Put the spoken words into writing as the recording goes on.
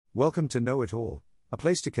Welcome to Know It All, a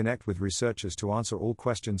place to connect with researchers to answer all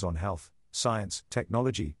questions on health, science,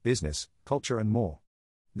 technology, business, culture, and more.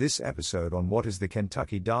 This episode on What is the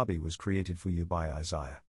Kentucky Derby was created for you by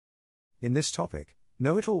Isaiah. In this topic,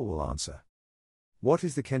 Know It All will answer: what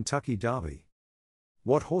is the Kentucky Derby?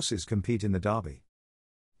 What horses compete in the Derby?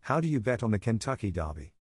 How do you bet on the Kentucky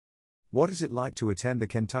Derby? What is it like to attend the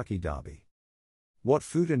Kentucky Derby? What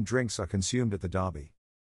food and drinks are consumed at the Derby?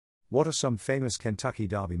 What are some famous Kentucky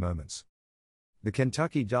Derby moments? The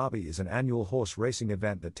Kentucky Derby is an annual horse racing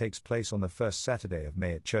event that takes place on the first Saturday of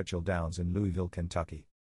May at Churchill Downs in Louisville, Kentucky.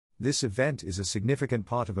 This event is a significant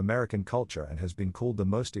part of American culture and has been called the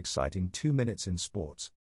most exciting 2 minutes in sports.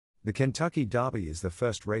 The Kentucky Derby is the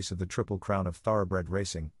first race of the Triple Crown of thoroughbred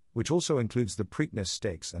racing, which also includes the Preakness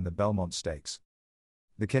Stakes and the Belmont Stakes.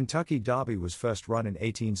 The Kentucky Derby was first run in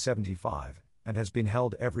 1875, and has been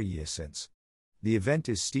held every year since. The event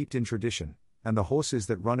is steeped in tradition, and the horses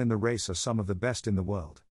that run in the race are some of the best in the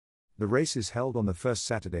world. The race is held on the first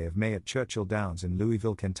Saturday of May at Churchill Downs in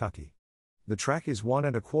Louisville, Kentucky. The track is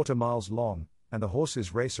 1¼ miles long, and the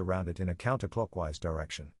horses race around it in a counterclockwise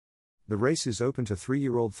direction. The race is open to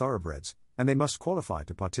 3-year-old thoroughbreds, and they must qualify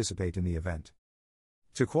to participate in the event.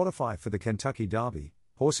 To qualify for the Kentucky Derby,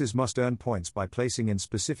 horses must earn points by placing in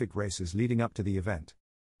specific races leading up to the event.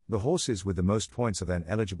 The horses with the most points are then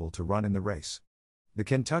eligible to run in the race. The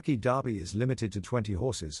Kentucky Derby is limited to 20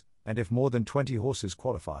 horses, and if more than 20 horses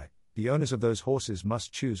qualify, the owners of those horses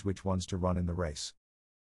must choose which ones to run in the race.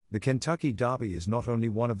 The Kentucky Derby is not only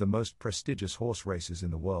one of the most prestigious horse races in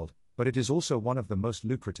the world, but it is also one of the most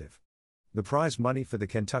lucrative. The prize money for the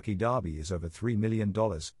Kentucky Derby is over $3 million,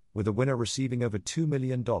 with the winner receiving over $2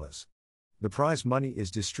 million. The prize money is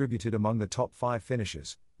distributed among the top 5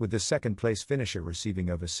 finishers, with the second-place finisher receiving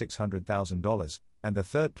over $600,000, and the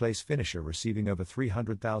third-place finisher receiving over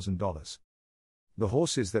 $300,000. The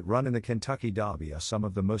horses that run in the Kentucky Derby are some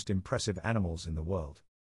of the most impressive animals in the world.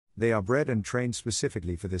 They are bred and trained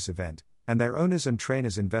specifically for this event, and their owners and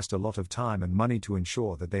trainers invest a lot of time and money to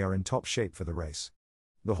ensure that they are in top shape for the race.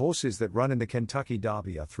 The horses that run in the Kentucky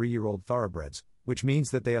Derby are 3-year-old thoroughbreds, which means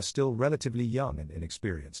that they are still relatively young and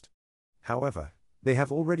inexperienced. However, they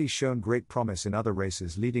have already shown great promise in other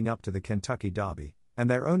races leading up to the Kentucky Derby, and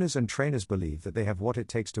their owners and trainers believe that they have what it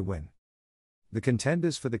takes to win. The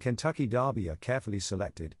contenders for the Kentucky Derby are carefully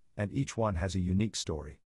selected, and each one has a unique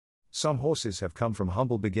story. Some horses have come from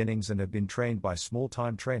humble beginnings and have been trained by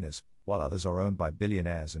small-time trainers, while others are owned by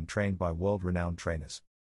billionaires and trained by world-renowned trainers.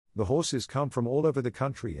 The horses come from all over the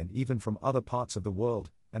country and even from other parts of the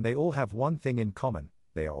world, and they all have one thing in common: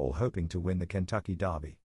 they are all hoping to win the Kentucky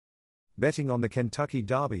Derby. Betting on the Kentucky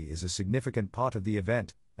Derby is a significant part of the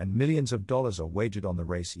event, and millions of dollars are wagered on the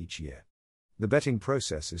race each year. The betting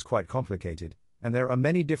process is quite complicated, and there are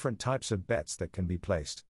many different types of bets that can be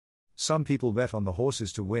placed. Some people bet on the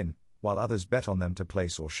horses to win, while others bet on them to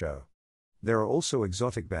place or show. There are also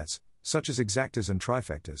exotic bets, such as exactas and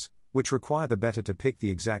trifectas, which require the bettor to pick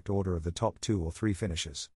the exact order of the top 2 or 3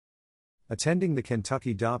 finishers. Attending the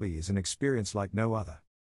Kentucky Derby is an experience like no other.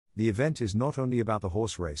 The event is not only about the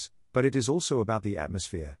horse race, but it is also about the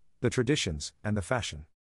atmosphere, the traditions, and the fashion.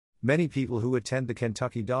 Many people who attend the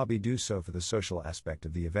Kentucky Derby do so for the social aspect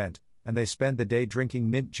of the event, and they spend the day drinking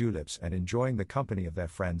mint juleps and enjoying the company of their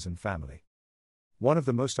friends and family. One of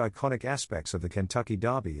the most iconic aspects of the Kentucky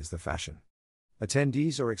Derby is the fashion.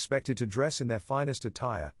 Attendees are expected to dress in their finest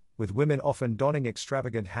attire, with women often donning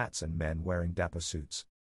extravagant hats and men wearing dapper suits.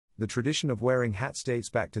 The tradition of wearing hats dates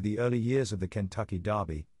back to the early years of the Kentucky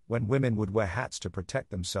Derby, when women would wear hats to protect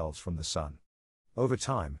themselves from the sun. Over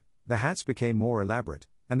time, the hats became more elaborate,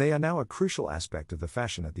 and they are now a crucial aspect of the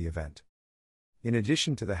fashion at the event. In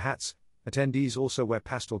addition to the hats, attendees also wear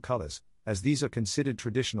pastel colors, as these are considered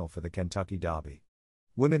traditional for the Kentucky Derby.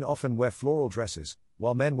 Women often wear floral dresses,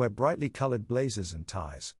 while men wear brightly colored blazers and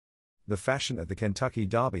ties. The fashion at the Kentucky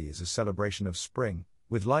Derby is a celebration of spring,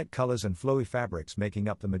 with light colors and flowy fabrics making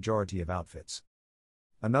up the majority of outfits.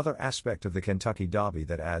 Another aspect of the Kentucky Derby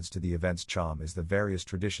that adds to the event's charm is the various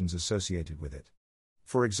traditions associated with it.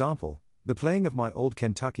 For example, the playing of My Old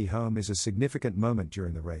Kentucky Home is a significant moment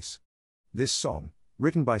during the race. This song,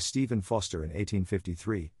 written by Stephen Foster in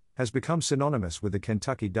 1853, has become synonymous with the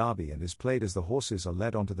Kentucky Derby and is played as the horses are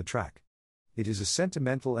led onto the track. It is a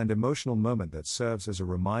sentimental and emotional moment that serves as a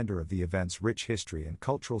reminder of the event's rich history and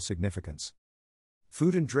cultural significance.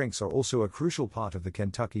 Food and drinks are also a crucial part of the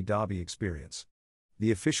Kentucky Derby experience.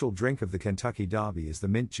 The official drink of the Kentucky Derby is the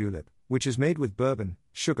mint julep, which is made with bourbon,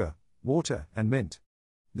 sugar, water, and mint.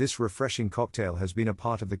 This refreshing cocktail has been a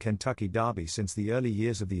part of the Kentucky Derby since the early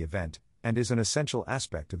years of the event, and is an essential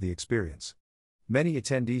aspect of the experience. Many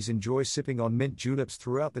attendees enjoy sipping on mint juleps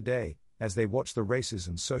throughout the day, as they watch the races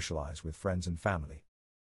and socialize with friends and family.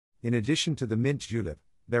 In addition to the mint julep,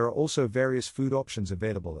 there are also various food options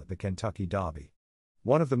available at the Kentucky Derby.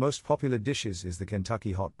 One of the most popular dishes is the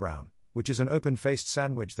Kentucky Hot Brown, which is an open-faced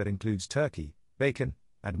sandwich that includes turkey, bacon,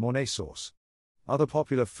 and Mornay sauce. Other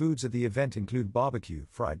popular foods at the event include barbecue,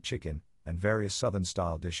 fried chicken, and various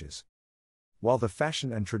Southern-style dishes. While the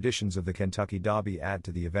fashion and traditions of the Kentucky Derby add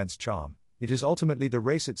to the event's charm, it is ultimately the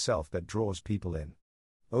race itself that draws people in.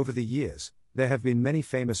 Over the years, there have been many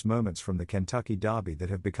famous moments from the Kentucky Derby that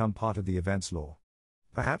have become part of the event's lore.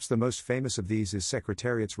 Perhaps the most famous of these is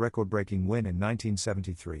Secretariat's record-breaking win in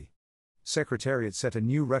 1973. Secretariat set a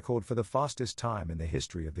new record for the fastest time in the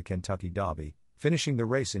history of the Kentucky Derby, finishing the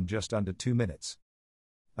race in just under 2 minutes.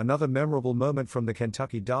 Another memorable moment from the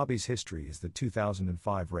Kentucky Derby's history is the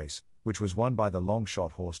 2005 race, which was won by the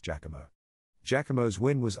long-shot horse Jacamo. Jacamo's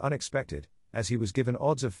win was unexpected, as he was given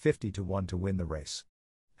odds of 50-1 to win the race.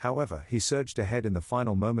 However, he surged ahead in the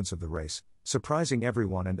final moments of the race, surprising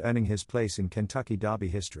everyone and earning his place in Kentucky Derby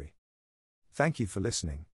history. Thank you for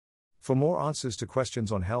listening. For more answers to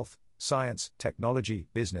questions on health, science, technology,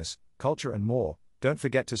 business, culture and more, don't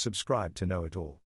forget to subscribe to Know It All.